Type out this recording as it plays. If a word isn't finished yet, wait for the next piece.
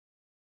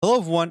Hello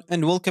everyone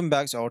and welcome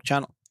back to our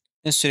channel.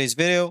 In today's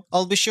video,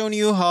 I'll be showing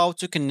you how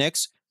to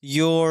connect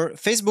your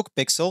Facebook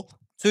pixel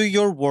to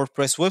your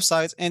WordPress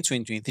website in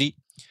 2023.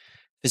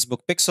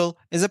 Facebook Pixel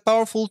is a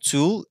powerful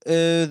tool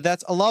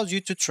that allows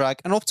you to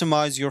track and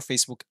optimize your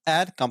Facebook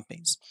ad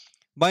campaigns.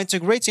 By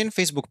integrating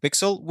Facebook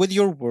Pixel with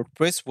your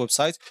WordPress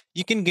website,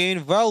 you can gain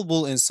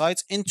valuable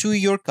insights into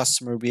your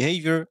customer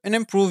behavior and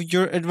improve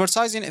your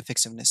advertising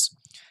effectiveness.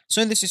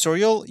 So in this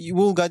tutorial, you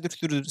will guide you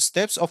through the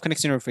steps of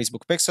connecting your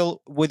Facebook Pixel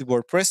with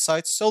WordPress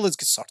sites. So let's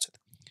get started.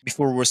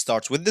 Before we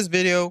start with this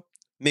video,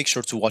 make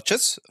sure to watch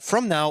it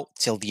from now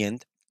till the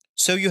end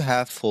so you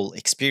have full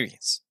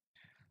experience.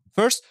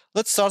 First,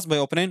 let's start by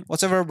opening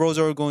whatever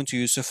browser you're going to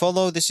use to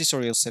follow this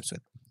tutorial steps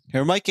with.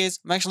 Here in my case,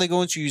 I'm actually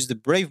going to use the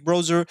Brave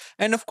browser,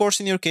 and of course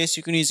in your case,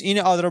 you can use any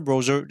other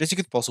browser that you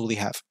could possibly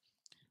have,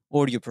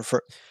 or you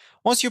prefer.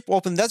 Once you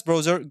open that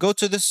browser, go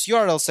to this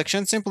URL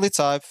section, simply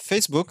type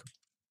Facebook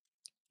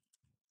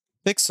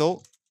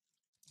Pixel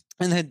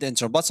and hit the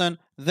enter button.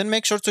 Then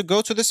make sure to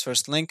go to this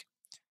first link.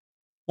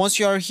 Once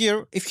you are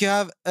here, if you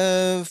have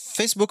a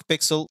Facebook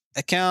Pixel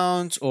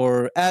account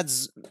or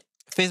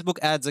Facebook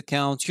ads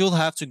account, you'll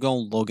have to go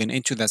and log in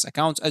into that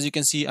account. As you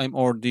can see, I'm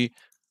already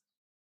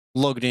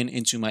logged in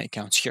into my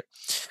account here.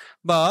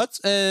 But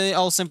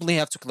I'll simply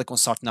have to click on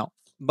start now.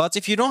 But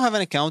if you don't have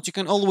an account, you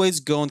can always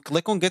go and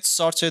click on get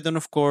started. And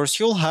of course,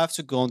 you'll have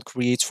to go and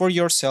create for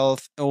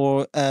yourself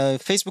or a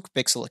Facebook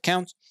Pixel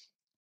account.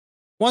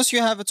 Once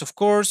you have it, of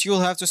course, you'll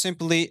have to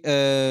simply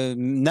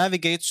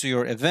navigate to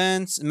your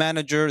events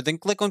manager, then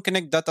click on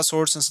connect data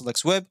source and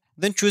select web,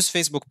 then choose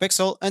Facebook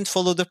Pixel and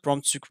follow the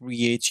prompt to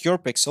create your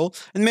pixel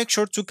and make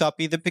sure to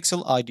copy the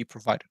pixel ID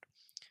provided.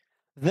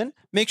 Then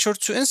make sure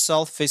to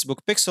install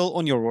Facebook Pixel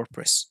on your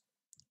WordPress.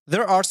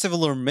 There are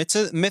several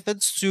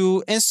methods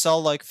to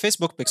install like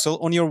Facebook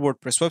Pixel on your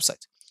WordPress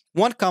website.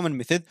 One common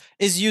method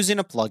is using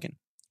a plugin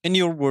in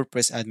your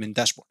WordPress admin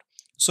dashboard.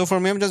 So for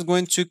me, I'm just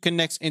going to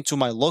connect into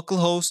my local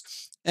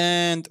host.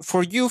 And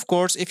for you, of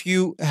course, if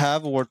you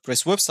have a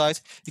WordPress website,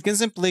 you can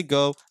simply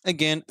go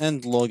again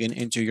and log in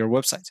into your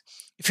website.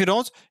 If you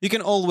don't, you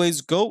can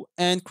always go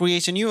and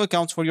create a new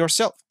account for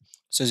yourself.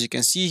 So as you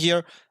can see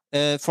here,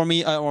 for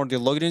me, I already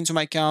logged into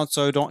my account,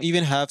 so I don't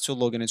even have to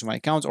log in into my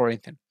account or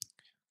anything.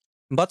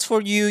 But for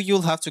you,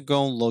 you'll have to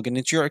go and log in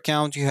into your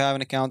account. You have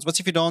an account, but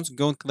if you don't,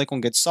 go and click on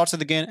get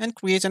started again and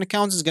create an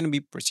account. It's going to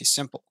be pretty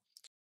simple.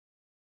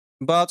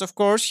 But of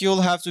course,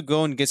 you'll have to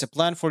go and get a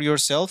plan for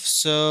yourself.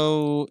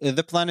 So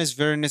the plan is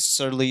very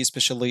necessarily,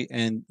 especially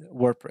in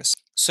WordPress.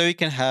 So you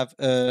can have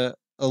a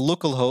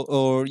local host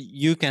or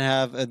you can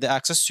have the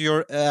access to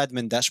your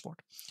admin dashboard.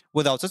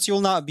 Without it,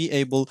 you'll not be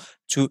able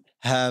to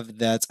have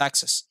that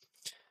access.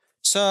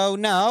 So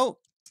now,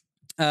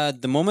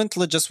 at the moment,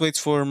 let's just wait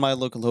for my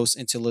local host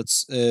until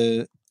it's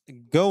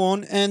go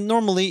on. And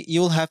normally,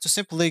 you'll have to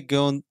simply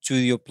go to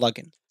your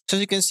plugin. So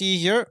as you can see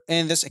here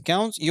in this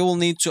account, you will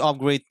need to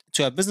upgrade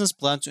to a business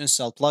plan to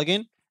install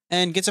plugin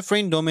and get a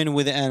free domain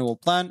with the annual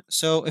plan.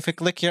 So if I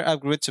click here,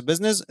 upgrade to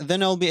business,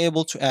 then I'll be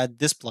able to add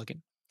this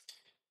plugin.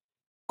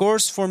 Of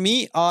course, for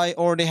me, I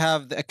already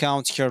have the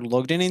account here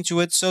logged in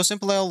into it. So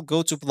simply I'll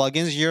go to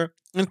plugins here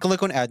and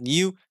click on add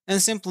new. And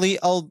simply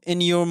I'll in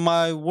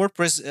my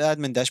WordPress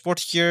admin dashboard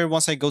here,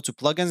 once I go to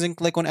plugins and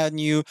click on add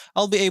new,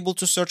 I'll be able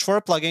to search for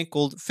a plugin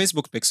called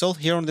Facebook Pixel.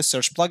 Here on the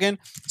search plugin,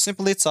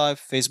 simply type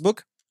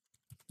Facebook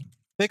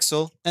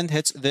Pixel and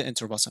hit the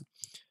enter button.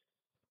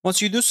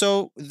 Once you do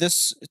so,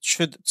 this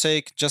should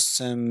take just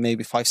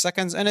maybe 5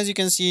 seconds. And as you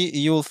can see,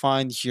 you will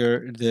find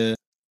here the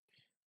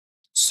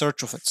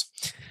search of it.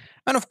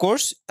 And of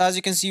course, as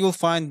you can see, you'll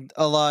find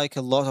like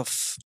a lot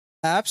of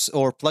apps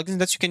or plugins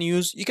that you can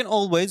use. You can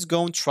always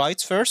go and try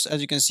it first.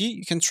 As you can see,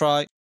 you can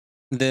try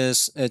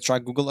this try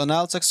Google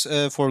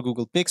Analytics for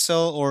Google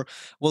Pixel or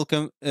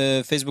welcome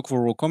Facebook for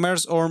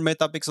WooCommerce or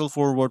Meta Pixel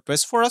for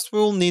WordPress. For us, we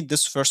will need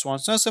this first one.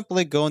 So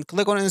simply go and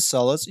click on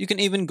install it. You can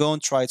even go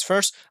and try it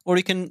first, or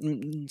you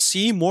can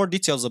see more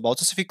details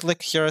about it. If you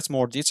click here at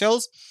more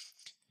details,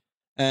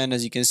 and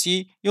as you can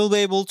see, you'll be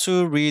able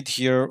to read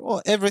here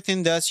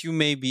everything that you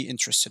may be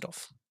interested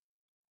of.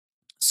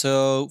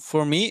 So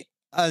for me,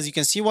 as you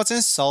can see what's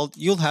installed,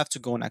 you'll have to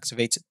go and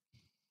activate it.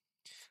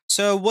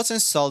 So what's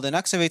installed and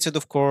activated,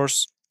 of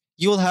course,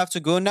 you'll have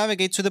to go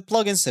navigate to the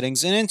plugin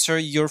settings and enter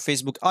your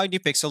Facebook ID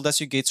pixel that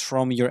you get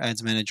from your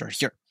ads manager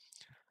here.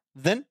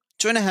 Then,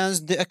 to enhance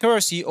the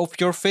accuracy of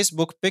your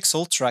Facebook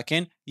pixel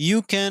tracking,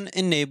 you can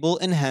enable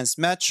enhanced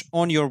match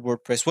on your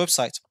WordPress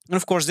website. And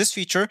of course, this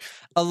feature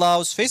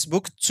allows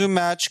Facebook to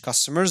match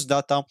customers'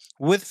 data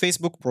with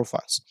Facebook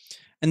profiles.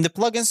 In the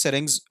plugin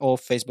settings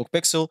of Facebook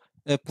Pixel,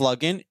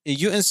 plugin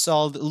you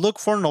installed, look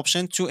for an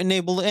option to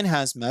enable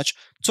enhanced match,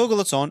 toggle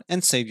it on,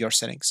 and save your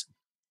settings.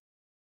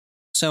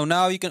 So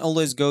now you can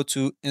always go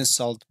to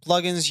installed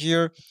plugins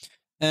here.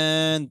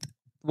 And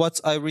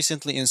what I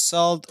recently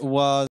installed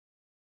was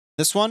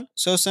this one.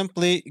 So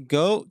simply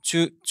go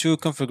to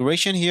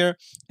configuration here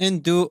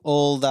and do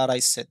all that I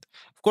said.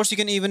 Of course, you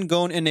can even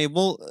go and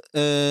enable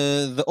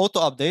the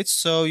auto updates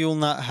so you will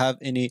not have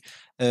any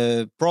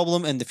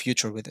problem in the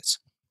future with it.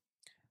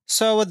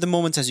 So at the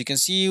moment, as you can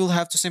see, you'll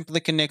have to simply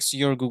connect to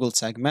your Google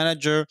Tag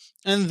Manager,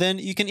 and then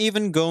you can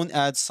even go and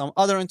add some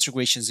other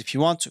integrations if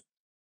you want to.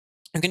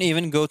 You can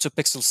even go to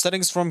Pixel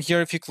settings from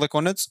here if you click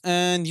on it,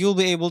 and you'll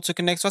be able to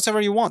connect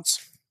whatever you want.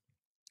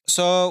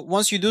 So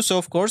once you do so,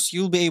 of course,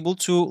 you'll be able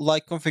to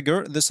like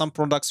configure the some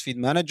products feed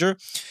manager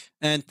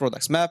and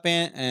products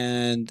mapping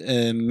and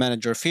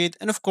manager feed.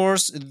 And of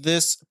course,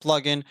 this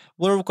plugin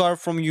will require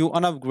from you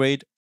an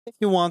upgrade if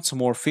you want some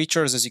more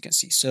features, as you can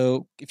see.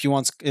 So if you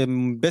want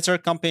better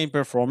campaign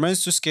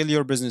performance to scale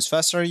your business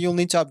faster, you'll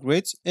need to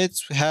upgrade. It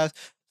has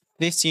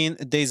 15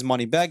 days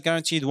money back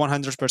guaranteed,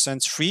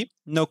 100% free,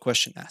 no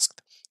question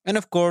asked. And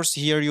of course,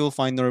 here you'll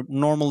find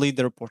normally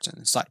the reports and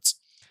insights.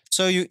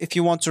 So if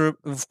you want to,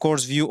 of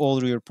course, view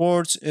all your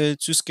reports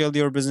to scale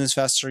your business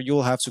faster,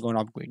 you'll have to go and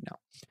upgrade now.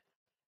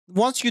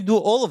 Once you do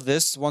all of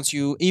this, once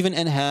you even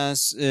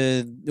enhance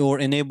or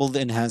enable the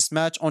enhanced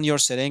match on your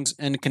settings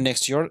and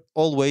connect your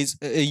always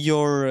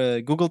your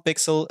Google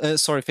Pixel,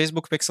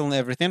 Facebook Pixel and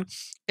everything,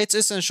 it's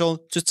essential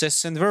to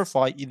test and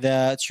verify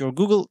that your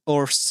Google,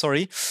 or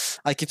sorry,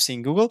 I keep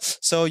saying Google,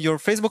 so your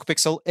Facebook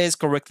Pixel is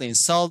correctly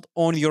installed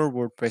on your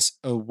WordPress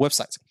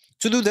website.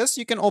 To do this,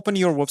 you can open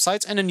your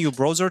website in a new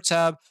browser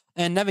tab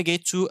and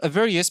navigate to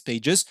various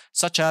pages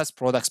such as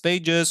products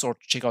pages or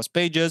checkout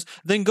pages.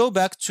 Then go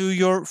back to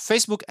your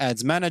Facebook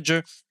Ads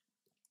Manager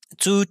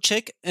to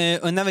check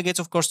and navigate,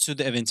 of course, to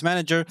the event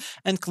manager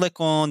and click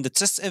on the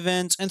test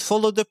event and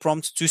follow the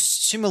prompt to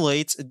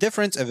simulate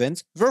different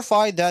events.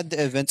 Verify that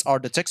the events are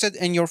detected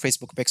in your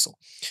Facebook pixel.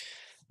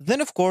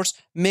 Then, of course,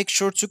 make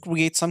sure to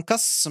create some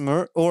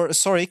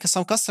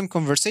some custom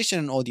conversation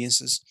and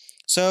audiences.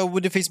 So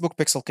with the Facebook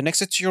pixel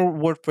connected to your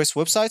WordPress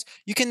website,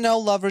 you can now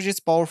leverage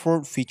its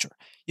powerful feature.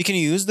 You can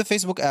use the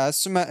Facebook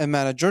Ads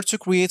Manager to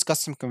create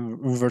custom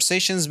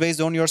conversations based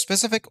on your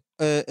specific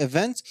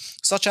event,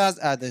 such as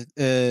add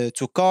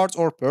to cart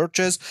or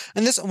purchase,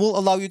 and this will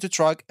allow you to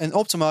track and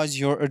optimize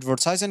your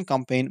advertising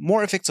campaign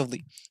more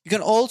effectively. You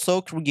can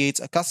also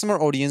create a customer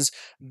audience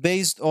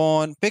based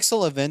on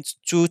pixel event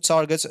to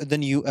target the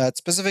new ad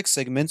specific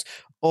segments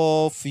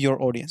of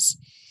your audience.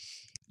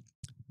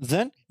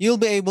 Then you'll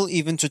be able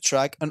even to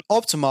track and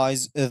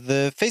optimize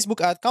the Facebook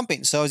ad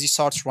campaign. So as you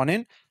start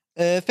running,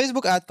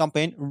 Facebook ad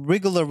campaign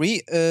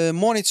regularly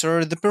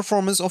monitor the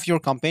performance of your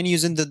campaign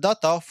using the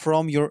data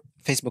from your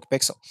Facebook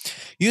pixel.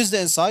 Use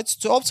the insights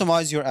to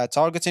optimize your ad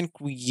targeting,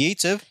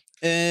 creative,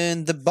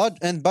 and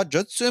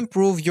budget to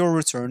improve your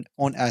return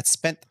on ad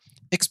spend.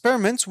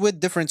 Experiment with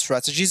different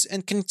strategies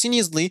and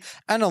continuously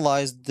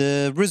analyze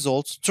the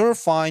results to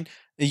refine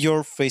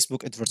your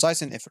Facebook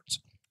advertising efforts.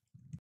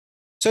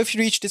 So if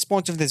you reached this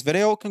point of this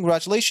video,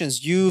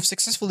 congratulations, you've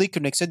successfully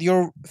connected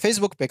your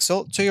Facebook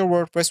pixel to your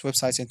WordPress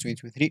website in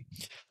 2023.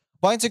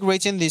 By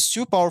integrating these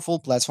two powerful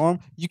platforms,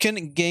 you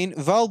can gain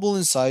valuable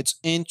insights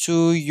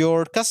into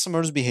your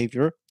customers'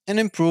 behavior and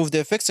improve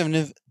the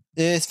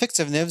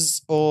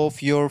effectiveness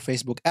of your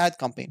Facebook ad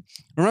campaign.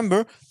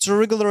 Remember to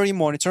regularly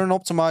monitor and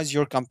optimize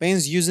your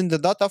campaigns using the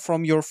data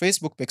from your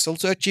Facebook pixel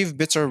to achieve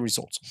better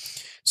results.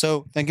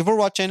 So thank you for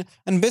watching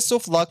and best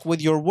of luck with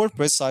your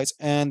WordPress sites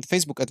and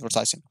Facebook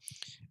advertising.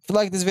 If you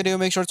like this video,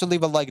 make sure to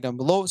leave a like down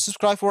below,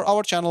 subscribe for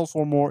our channel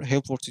for more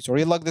helpful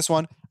tutorial like this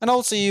one, and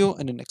I'll see you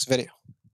in the next video.